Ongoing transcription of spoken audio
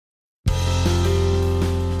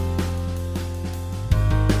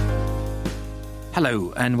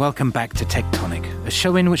Hello, and welcome back to Tectonic, a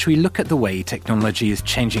show in which we look at the way technology is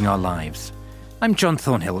changing our lives. I'm John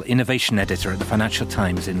Thornhill, Innovation Editor at the Financial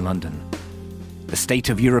Times in London. The State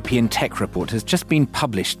of European Tech report has just been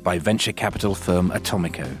published by venture capital firm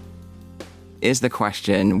Atomico. Is the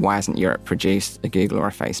question, why hasn't Europe produced a Google or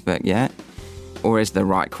a Facebook yet? Or is the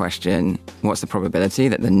right question, what's the probability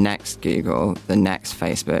that the next Google, the next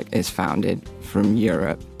Facebook is founded from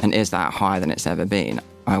Europe? And is that higher than it's ever been?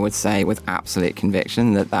 I would say with absolute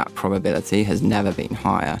conviction that probability has never been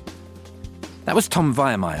higher. That was Tom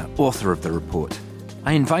Weiermeier, author of the report.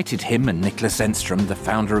 I invited him and Niklas Enstrom, the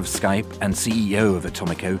founder of Skype and CEO of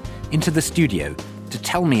Atomico, into the studio to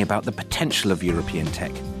tell me about the potential of European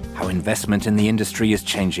tech, how investment in the industry is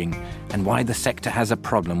changing, and why the sector has a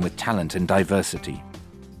problem with talent and diversity.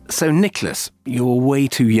 So, Niklas, you're way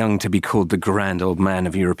too young to be called the grand old man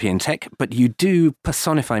of European tech, but you do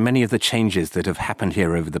personify many of the changes that have happened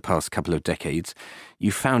here over the past couple of decades.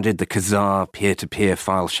 You founded the Kazaa peer-to-peer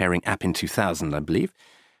file-sharing app in 2000, I believe.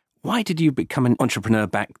 Why did you become an entrepreneur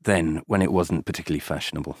back then when it wasn't particularly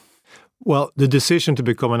fashionable? Well, the decision to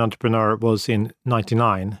become an entrepreneur was in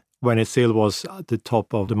 99, when it still was at the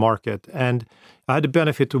top of the market. And I had the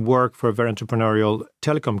benefit to work for a very entrepreneurial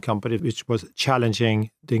telecom company, which was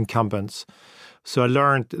challenging the incumbents. So I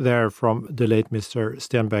learned there from the late Mr.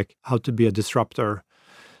 Stenbeck how to be a disruptor.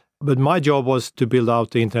 But my job was to build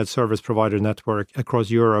out the internet service provider network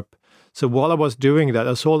across Europe. So while I was doing that,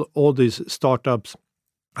 I saw all these startups.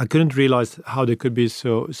 I couldn't realize how they could be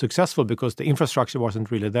so successful because the infrastructure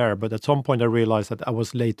wasn't really there. But at some point, I realized that I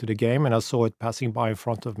was late to the game and I saw it passing by in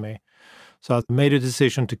front of me. So I made a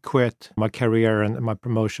decision to quit my career and my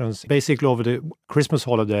promotions basically over the Christmas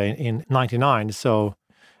holiday in 99. So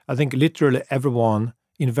I think literally everyone,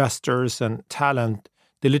 investors and talent,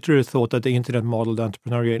 they literally thought that the internet model, the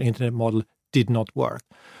entrepreneurial internet model, did not work.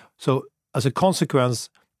 So as a consequence,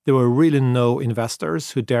 there were really no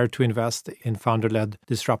investors who dared to invest in founder-led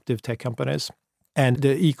disruptive tech companies. And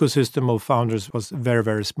the ecosystem of founders was very,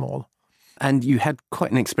 very small. And you had quite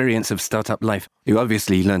an experience of startup life. You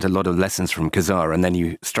obviously learned a lot of lessons from Kazaa, and then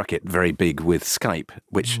you struck it very big with Skype,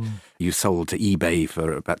 which you sold to eBay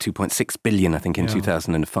for about 2.6 billion, I think, in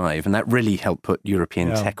 2005. And that really helped put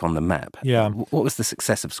European tech on the map. Yeah. What was the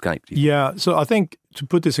success of Skype? Yeah, so I think to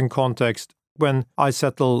put this in context, when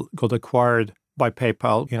iZettle got acquired by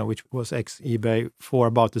PayPal, which was ex-eBay, for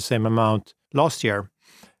about the same amount last year,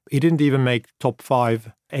 it didn't even make top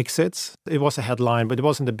 5 exits. It was a headline, but it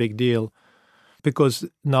wasn't a big deal because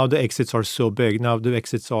now the exits are so big. Now the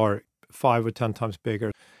exits are 5 or 10 times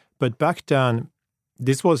bigger. But back then,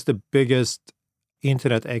 this was the biggest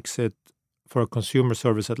internet exit for a consumer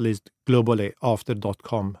service, at least globally, after the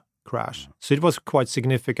dot-com crash. So it was quite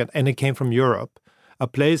significant, and it came from Europe, a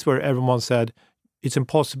place where everyone said, it's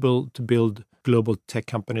impossible to build global tech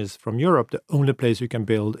companies from Europe. The only place you can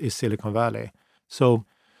build is Silicon Valley. So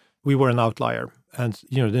we were an outlier. And,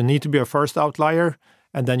 there need to be a first outlier,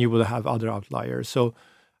 and then you will have other outliers. So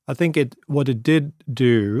I think what it did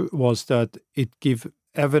do was that it gave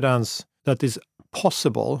evidence that it's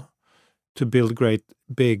possible to build great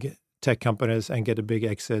big tech companies and get a big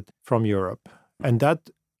exit from Europe. And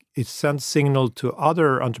that it sent signal to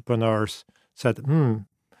other entrepreneurs, said,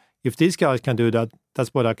 if these guys can do that,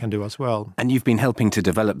 that's what I can do as well. And you've been helping to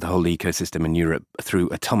develop the whole ecosystem in Europe through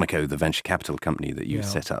Atomico, the venture capital company that you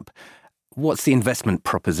set up. What's the investment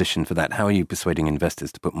proposition for that? How are you persuading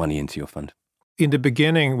investors to put money into your fund? In the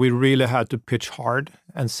beginning, we really had to pitch hard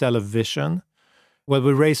and sell a vision. Well,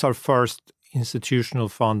 we raised our first institutional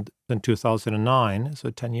fund in 2009, so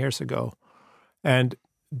 10 years ago. And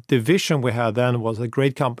the vision we had then was that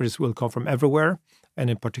great companies will come from everywhere. And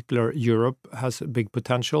in particular, Europe has a big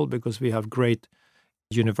potential because we have great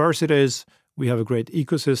universities, we have a great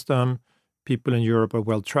ecosystem, people in Europe are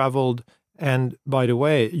well-traveled. And by the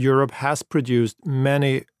way, Europe has produced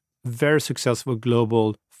many very successful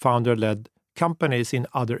global founder-led companies in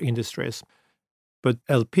other industries. But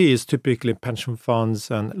LPs, typically pension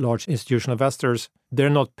funds and large institutional investors, they're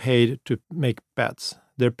not paid to make bets.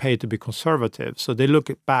 They're paid to be conservative. So they look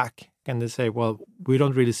back and they say, well, we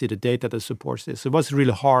don't really see the data that supports this. It was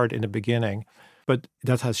really hard in the beginning, but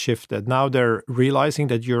that has shifted. Now they're realizing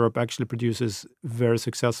that Europe actually produces very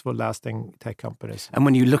successful, lasting tech companies. And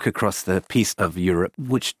when you look across the piece of Europe,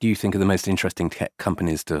 which do you think are the most interesting tech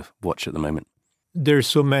companies to watch at the moment? There's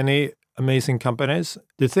so many amazing companies.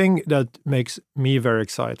 The thing that makes me very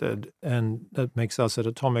excited and that makes us at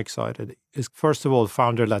Atomic excited is, first of all,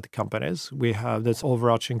 founder-led companies. We have this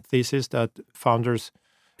overarching thesis that founders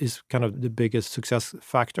is kind of the biggest success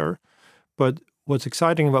factor. But what's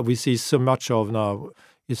exciting, what we see so much of now,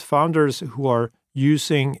 is founders who are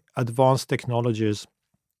using advanced technologies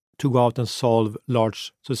to go out and solve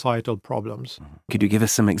large societal problems. Could you give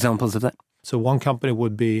us some examples of that? So one company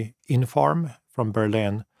would be Infarm from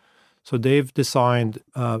Berlin. So they've designed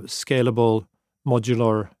scalable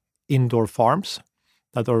modular indoor farms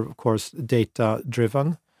that are, of course,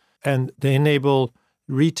 data-driven. And they enable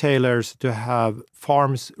retailers to have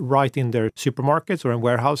farms right in their supermarkets or in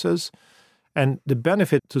warehouses. And the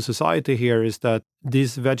benefit to society here is that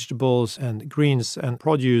these vegetables and greens and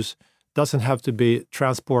produce doesn't have to be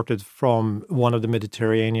transported from one of the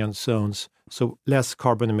Mediterranean zones, so less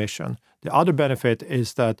carbon emission. The other benefit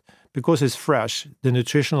is that because it's fresh, the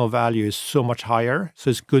nutritional value is so much higher, so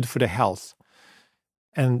it's good for the health.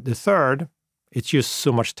 And the third, it's just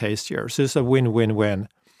so much tastier. So it's a win-win-win.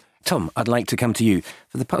 Tom, I'd like to come to you.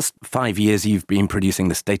 For the past 5 years, you've been producing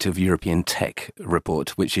the State of European Tech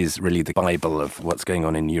report, which is really the Bible of what's going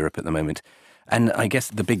on in Europe at the moment. And I guess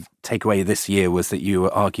the big takeaway this year was that you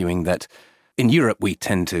were arguing that in Europe, we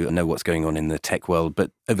tend to know what's going on in the tech world,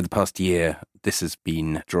 but over the past year, this has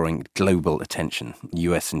been drawing global attention.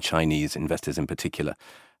 US and Chinese investors in particular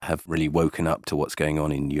have really woken up to what's going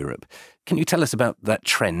on in Europe. Can you tell us about that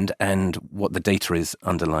trend and what the data is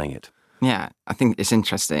underlying it? Yeah, I think it's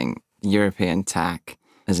interesting. European tech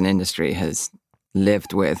as an industry has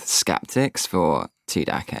lived with skeptics for 2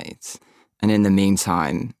 decades. And in the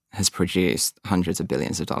meantime, has produced hundreds of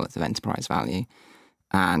billions of dollars of enterprise value.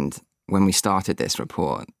 And when we started this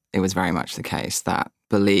report, it was very much the case that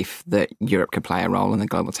belief that Europe could play a role on the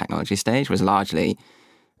global technology stage was largely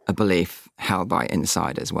a belief held by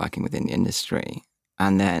insiders working within the industry.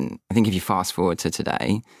 And then I think if you fast forward to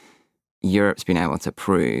today, Europe's been able to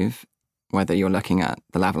prove, whether you're looking at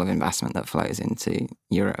the level of investment that flows into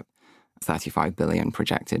Europe, 35 billion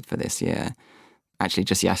projected for this year. Actually,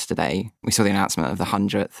 just yesterday, we saw the announcement of the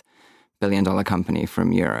 100th billion-dollar company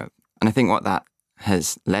from Europe. And I think what that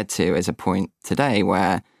has led to is a point today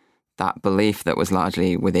where that belief that was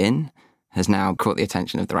largely within has now caught the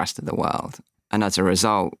attention of the rest of the world. And as a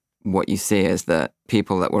result, what you see is that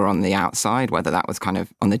people that were on the outside, whether that was kind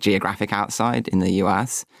of on the geographic outside in the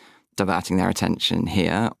US, diverting their attention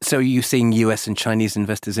here. So are you seeing US and Chinese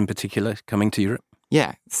investors in particular coming to Europe?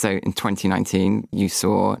 Yeah. So in 2019, you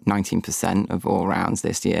saw 19% of all rounds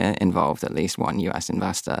this year involved at least one US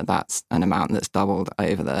investor. That's an amount that's doubled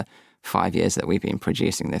over the 5 years that we've been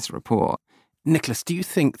producing this report. Nicholas, do you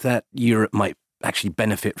think that Europe might actually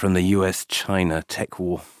benefit from the US-China tech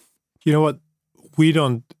war? You know what? We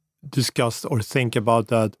don't discuss or think about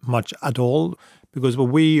that much at all, because what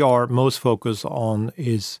we are most focused on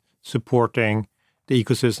is supporting the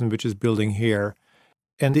ecosystem which is building here.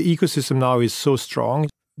 And the ecosystem now is so strong,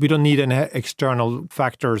 we don't need any external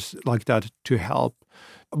factors like that to help.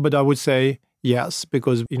 But I would say yes,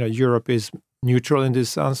 because Europe is neutral in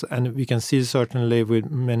this sense, and we can see certainly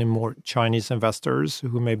with many more Chinese investors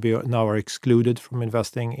who maybe now are excluded from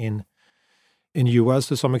investing in US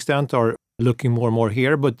to some extent, are looking more and more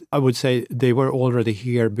here. But I would say they were already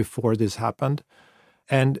here before this happened.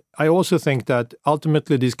 And I also think that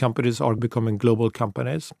ultimately these companies are becoming global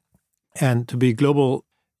companies. And to be global,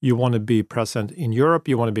 you want to be present in Europe,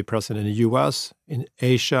 you want to be present in the US, in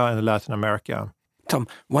Asia, and Latin America. Tom,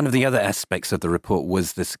 one of the other aspects of the report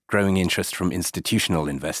was this growing interest from institutional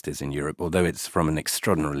investors in Europe, although it's from an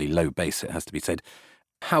extraordinarily low base, it has to be said.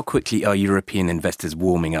 How quickly are European investors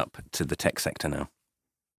warming up to the tech sector now?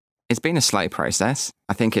 It's been a slow process.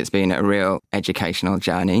 I think it's been a real educational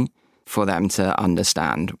journey for them to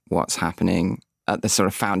understand what's happening at the sort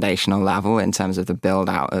of foundational level in terms of the build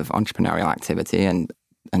out of entrepreneurial activity and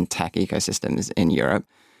tech ecosystems in Europe.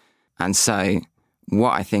 And so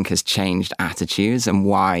what I think has changed attitudes and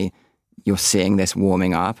why you're seeing this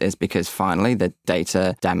warming up is because finally the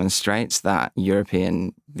data demonstrates that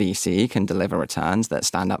European VC can deliver returns that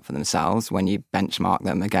stand up for themselves when you benchmark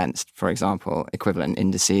them against, for example, equivalent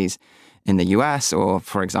indices in the US or,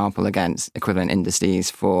 for example, against equivalent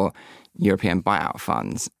indices for European buyout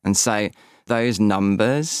funds. And so those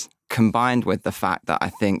numbers, combined with the fact that I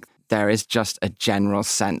think there is just a general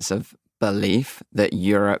sense of belief that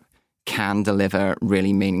Europe can deliver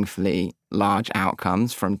really meaningfully large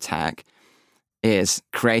outcomes from tech, is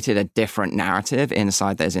created a different narrative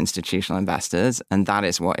inside those institutional investors. And that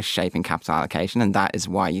is what is shaping capital allocation. And that is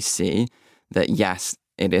why you see that, yes,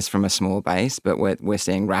 it is from a small base, but we're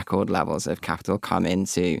seeing record levels of capital come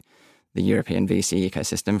into the European VC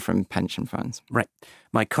ecosystem from pension funds. Right.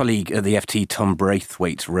 My colleague at the FT, Tom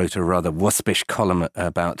Braithwaite, wrote a rather waspish column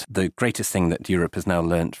about the greatest thing that Europe has now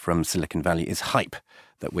learnt from Silicon Valley is hype,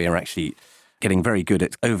 that we are actually getting very good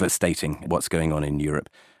at overstating what's going on in Europe.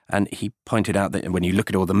 And he pointed out that when you look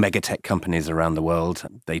at all the megatech companies around the world,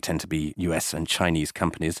 they tend to be US and Chinese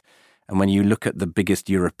companies. And when you look at the biggest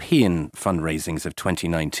European fundraisings of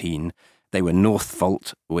 2019, they were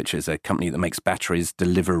Northvolt, which is a company that makes batteries,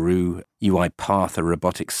 Deliveroo, UiPath, a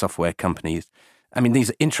robotics software company. I mean, these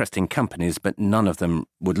are interesting companies, but none of them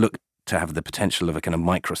would look to have the potential of a kind of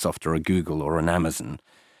Microsoft or a Google or an Amazon.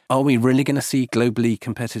 Are we really going to see globally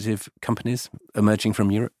competitive companies emerging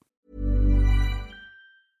from Europe?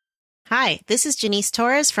 Hi, this is Janice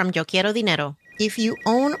Torres from Yo Quiero Dinero. If you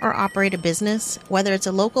own or operate a business, whether it's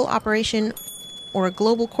a local operation or a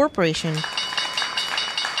global corporation,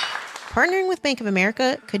 partnering with Bank of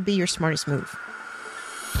America could be your smartest move.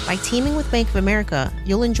 By teaming with Bank of America,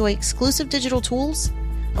 you'll enjoy exclusive digital tools,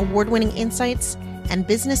 award-winning insights, and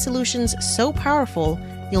business solutions so powerful,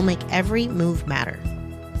 you'll make every move matter.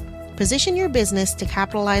 Position your business to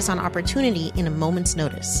capitalize on opportunity in a moment's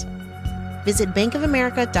notice. Visit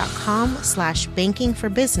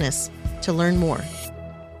bankofamerica.com/bankingforbusiness to learn more.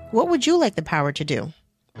 What would you like the power to do?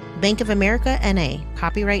 Bank of America N.A.,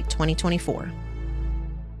 copyright 2024.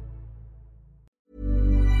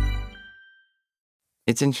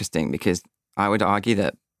 It's interesting because I would argue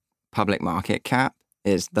that public market cap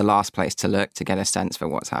is the last place to look to get a sense for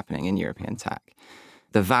what's happening in European tech.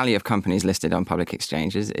 The value of companies listed on public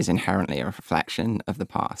exchanges is inherently a reflection of the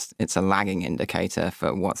past. It's a lagging indicator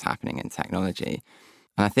for what's happening in technology.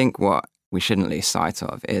 And I think what we shouldn't lose sight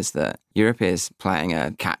of is that Europe is playing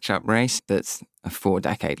a catch-up race that's a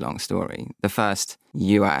 4-decade-long story. The first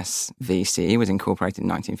US VC was incorporated in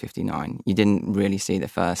 1959. You didn't really see the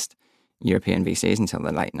first European VCs until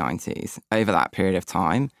the late 90s. Over that period of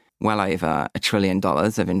time, well over $1 trillion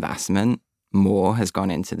of investment more has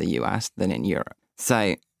gone into the US than in Europe.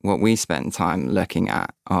 So what we spend time looking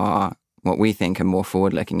at are what we think are more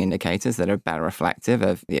forward-looking indicators that are better reflective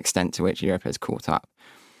of the extent to which Europe has caught up.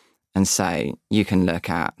 And so you can look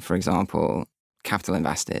at, for example, capital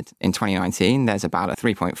invested. In 2019, there's about a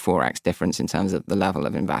 3.4x difference in terms of the level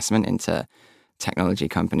of investment into technology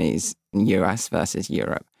companies in US versus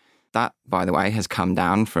Europe. That, by the way, has come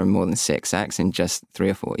down from more than 6x in just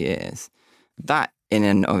 3 or 4 years. That in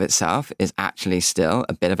and of itself is actually still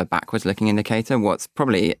a bit of a backwards-looking indicator. What's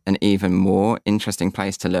probably an even more interesting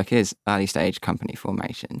place to look is early-stage company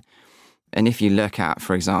formation. And if you look at,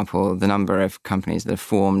 for example, the number of companies that are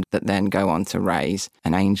formed that then go on to raise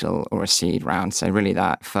an angel or a seed round, so really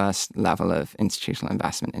that first level of institutional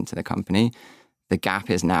investment into the company, the gap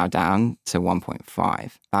is now down to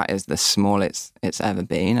 1.5. That is the smallest it's ever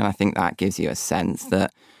been. And I think that gives you a sense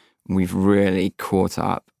that we've really caught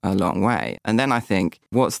up a long way. And then I think,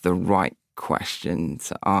 what's the right question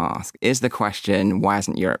to ask? Is the question, why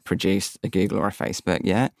hasn't Europe produced a Google or a Facebook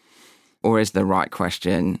yet? Or is the right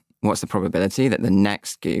question, what's the probability that the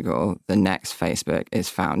next Google, the next Facebook is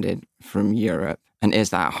founded from Europe? And is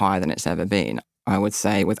that higher than it's ever been? I would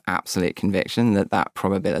say with absolute conviction that that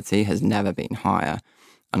probability has never been higher.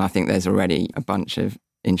 And I think there's already a bunch of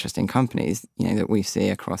interesting companies, that we see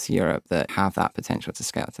across Europe that have that potential to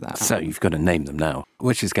scale to that. So you've got to name them now.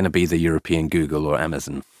 Which is going to be the European Google or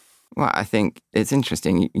Amazon? Well, I think it's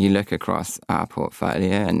interesting. You look across our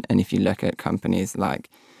portfolio and if you look at companies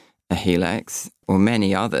like a Helix or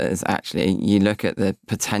many others, actually, you look at the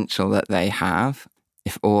potential that they have.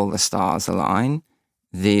 If all the stars align,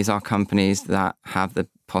 these are companies that have the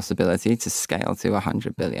possibility to scale to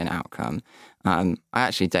 100 billion outcome. I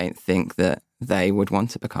actually don't think that they would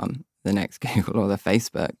want to become the next Google or the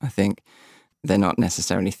Facebook. I think they're not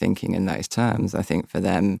necessarily thinking in those terms. I think for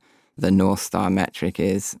them, the North Star metric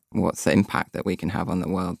is what's the impact that we can have on the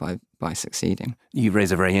world by succeeding. You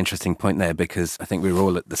raise a very interesting point there, because I think we were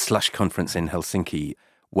all at the Slush conference in Helsinki,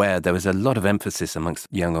 where there was a lot of emphasis amongst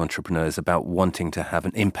young entrepreneurs about wanting to have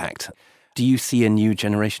an impact. Do you see a new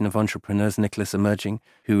generation of entrepreneurs, Nicholas, emerging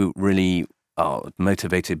who really are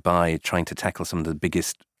motivated by trying to tackle some of the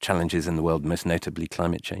biggest challenges in the world, most notably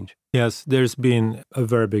climate change? Yes, there's been a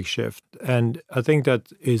very big shift. And I think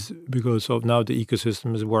that is because of now the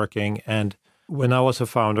ecosystem is working. And when I was a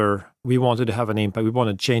founder, we wanted to have an impact. We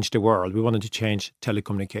wanted to change the world. We wanted to change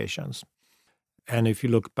telecommunications. And if you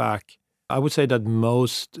look back, I would say that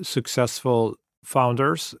most successful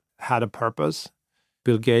founders had a purpose.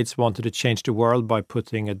 Bill Gates wanted to change the world by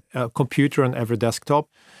putting a computer on every desktop.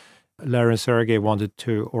 Larry and Sergey wanted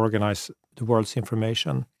to organize the world's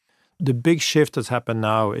information. The big shift that's happened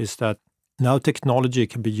now is that now technology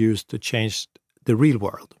can be used to change the real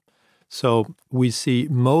world. So we see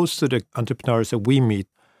most of the entrepreneurs that we meet,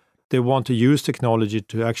 they want to use technology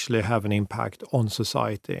to actually have an impact on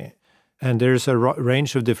society. And there's a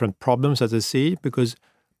range of different problems that they see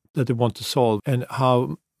that they want to solve. And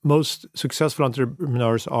how most successful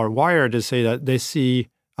entrepreneurs are wired, they say that they see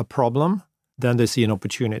a problem, then they see an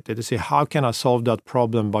opportunity. They say, how can I solve that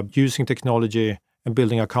problem by using technology and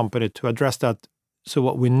building a company to address that? So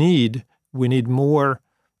what we need more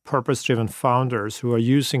purpose-driven founders who are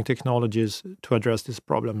using technologies to address this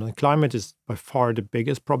problem. And climate is by far the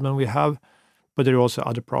biggest problem we have, but there are also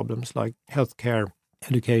other problems like healthcare,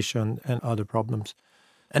 education, and other problems.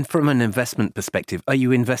 And from an investment perspective, are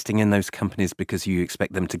you investing in those companies because you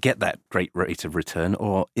expect them to get that great rate of return,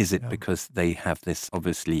 or is it because they have this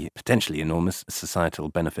obviously potentially enormous societal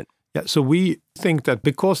benefit? Yeah, so we think that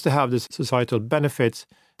because they have this societal benefits,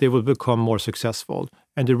 they will become more successful.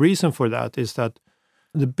 And the reason for that is that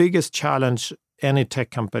the biggest challenge any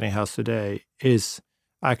tech company has today is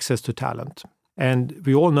access to talent. And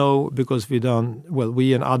we all know, because we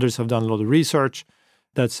and others have done a lot of research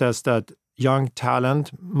that says that young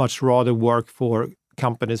talent much rather work for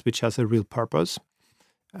companies which has a real purpose,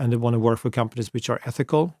 and they want to work for companies which are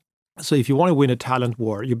ethical. So if you want to win a talent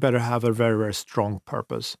war, you better have a very, very strong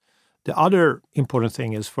purpose. The other important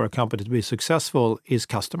thing is for a company to be successful is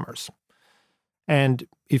customers. And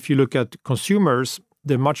if you look at consumers,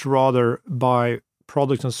 they much rather buy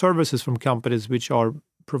products and services from companies which are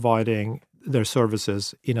providing their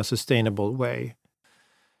services in a sustainable way.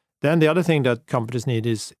 Then the other thing that companies need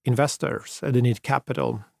is investors, and they need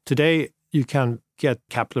capital. Today, you can get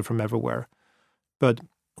capital from everywhere. But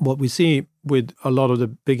what we see with a lot of the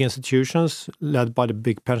big institutions led by the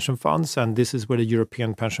big pension funds, and this is where the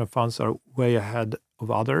European pension funds are way ahead of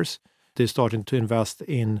others, they're starting to invest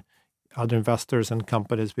in other investors and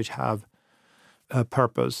companies which have a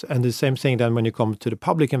purpose. And the same thing then when you come to the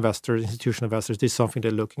public investors, institutional investors, this is something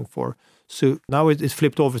they're looking for. So now it's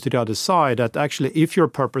flipped over to the other side, that actually if you're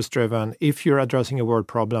purpose-driven, if you're addressing a world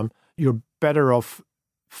problem, you're better off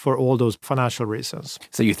for all those financial reasons.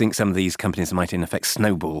 So you think some of these companies might in effect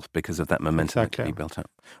snowball because of that momentum that can be built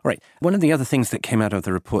up. All right. One of the other things that came out of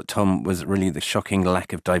the report, Tom, was really the shocking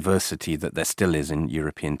lack of diversity that there still is in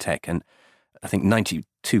European tech. And I think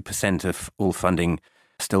 92% of all funding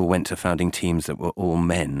still went to founding teams that were all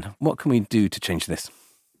men. What can we do to change this?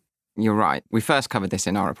 You're right. We first covered this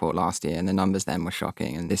in our report last year, and the numbers then were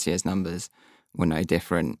shocking. And this year's numbers were no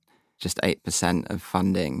different. Just 8% of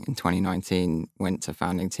funding in 2019 went to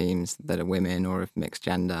founding teams that are women or of mixed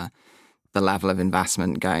gender. The level of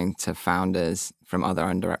investment going to founders from other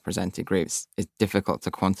underrepresented groups is difficult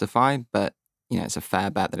to quantify, but it's a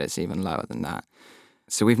fair bet that it's even lower than that.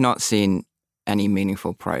 So we've not seen any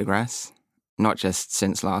meaningful progress, not just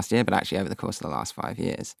since last year, but actually over the course of the last 5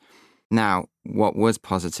 years. Now, what was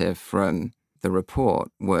positive from the report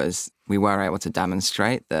was we were able to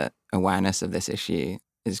demonstrate that awareness of this issue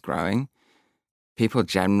is growing. People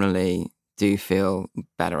generally do feel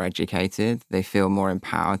better educated. They feel more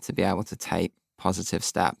empowered to be able to take positive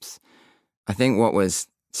steps. I think what was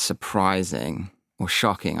surprising, or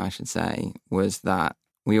shocking, I should say, was that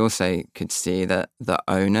we also could see that the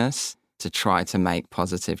onus to try to make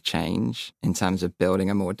positive change in terms of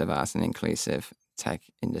building a more diverse and inclusive tech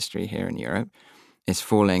industry here in Europe is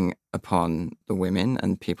falling upon the women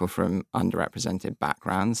and people from underrepresented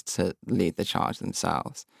backgrounds to lead the charge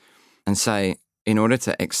themselves. And so in order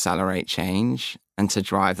to accelerate change and to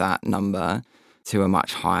drive that number to a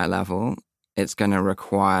much higher level, it's going to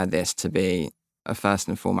require this to be a first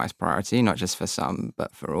and foremost priority, not just for some,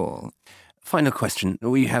 but for all. Final question.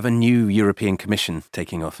 We have a new European Commission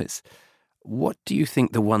taking office. What do you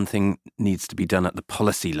think the one thing needs to be done at the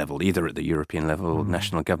policy level, either at the European level or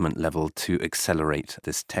national government level, to accelerate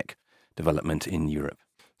this tech development in Europe?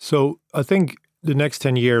 So I think the next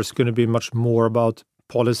 10 years is going to be much more about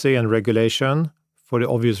policy and regulation, for the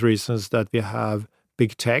obvious reasons that we have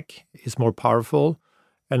big tech is more powerful,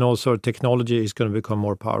 and also technology is going to become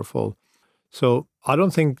more powerful. So I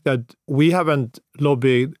don't think that we haven't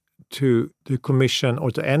lobbied to the Commission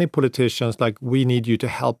or to any politicians like, we need you to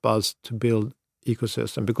help us to build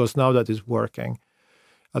ecosystem, because now that is working.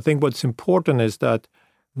 I think what's important is that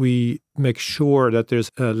we make sure that there's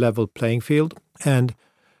a level playing field. And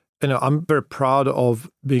I'm very proud of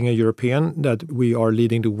being a European, that we are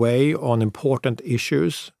leading the way on important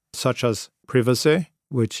issues such as privacy,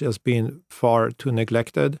 which has been far too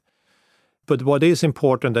neglected. But what is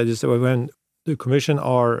important is that when the Commission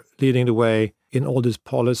are leading the way in all these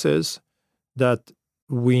policies, that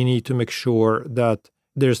we need to make sure that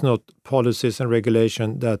there's not policies and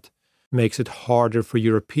regulation that makes it harder for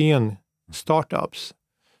European startups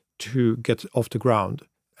to get off the ground.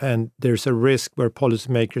 And there's a risk where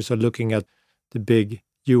policymakers are looking at the big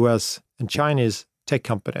US and Chinese tech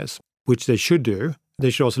companies, which they should do.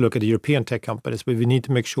 They should also look at the European tech companies, but we need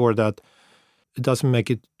to make sure that it doesn't make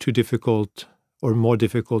it too difficult or more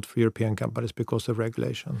difficult for European companies because of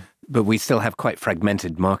regulation. But we still have quite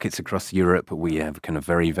fragmented markets across Europe. We have kind of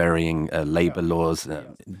very varying labor laws,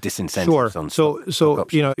 disincentives on stock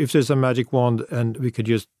options. If there's a magic wand and we could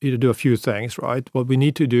just do a few things, right? What we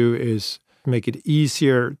need to do is make it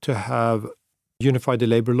easier to have unify the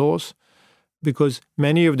labor laws, because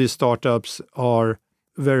many of these startups are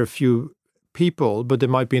very few people, but they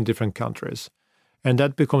might be in different countries. And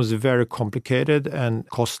that becomes very complicated and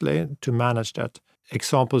costly to manage that.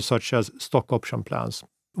 Examples such as stock option plans.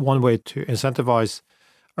 One way to incentivize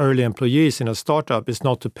early employees in a startup is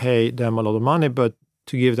not to pay them a lot of money, but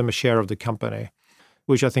to give them a share of the company,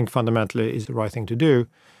 which I think fundamentally is the right thing to do.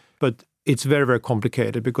 But it's very, very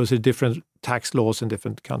complicated because there are different tax laws in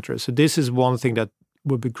different countries. So this is one thing that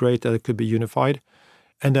would be great, that it could be unified.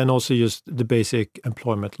 And then also just the basic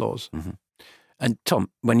employment laws. Mm-hmm. And Tom,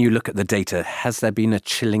 when you look at the data, has there been a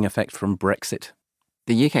chilling effect from Brexit?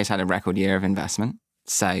 The UK's had a record year of investment,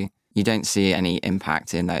 so you don't see any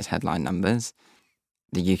impact in those headline numbers.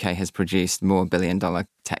 The UK has produced more billion-dollar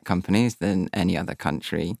tech companies than any other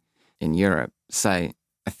country in Europe. So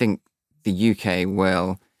I think the UK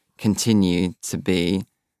will continue to be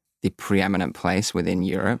the preeminent place within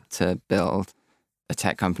Europe to build a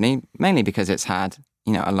tech company, mainly because it's had,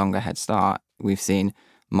 a longer head start. We've seen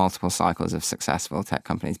multiple cycles of successful tech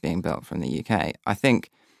companies being built from the UK. I think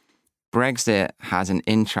Brexit has an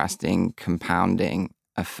interesting compounding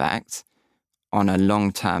effect on a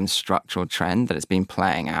long-term structural trend that has been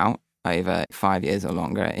playing out over 5 years or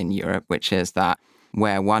longer in Europe, which is that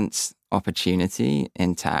where once opportunity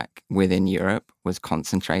in tech within Europe was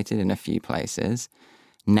concentrated in a few places,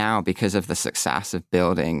 now because of the success of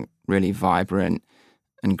building really vibrant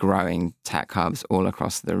and growing tech hubs all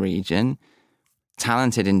across the region,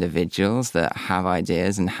 talented individuals that have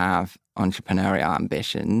ideas and have entrepreneurial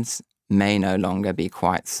ambitions may no longer be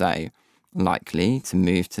quite so likely to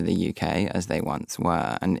move to the UK as they once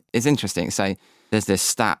were. And it's interesting. So there's this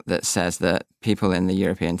stat that says that people in the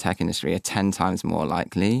European tech industry are 10 times more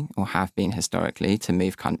likely, or have been historically, to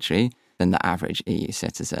move country than the average EU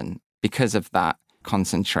citizen because of that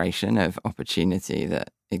concentration of opportunity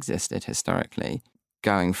that existed historically.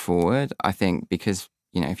 Going forward, I think because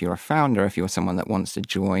if you're a founder, if you're someone that wants to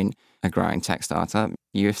join a growing tech startup,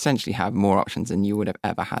 you essentially have more options than you would have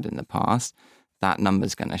ever had in the past. That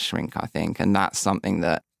number's going to shrink, I think. And that's something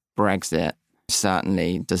that Brexit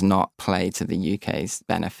certainly does not play to the UK's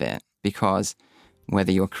benefit, because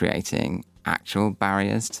whether you're creating actual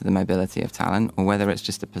barriers to the mobility of talent or whether it's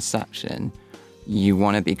just a perception, you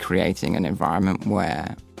want to be creating an environment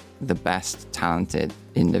where the best talented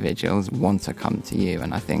individuals want to come to you.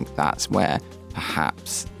 And I think that's where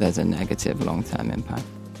perhaps there's a negative long-term impact.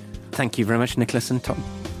 Thank you very much, Nicholas and Tom.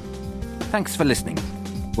 Thanks for listening.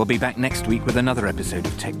 We'll be back next week with another episode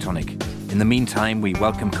of Tectonic. In the meantime, we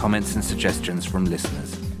welcome comments and suggestions from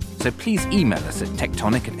listeners. So please email us at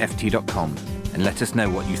tectonic@ft.com and let us know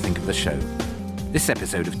what you think of the show. This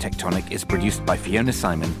episode of Tectonic is produced by Fiona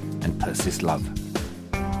Simon and Persis Love.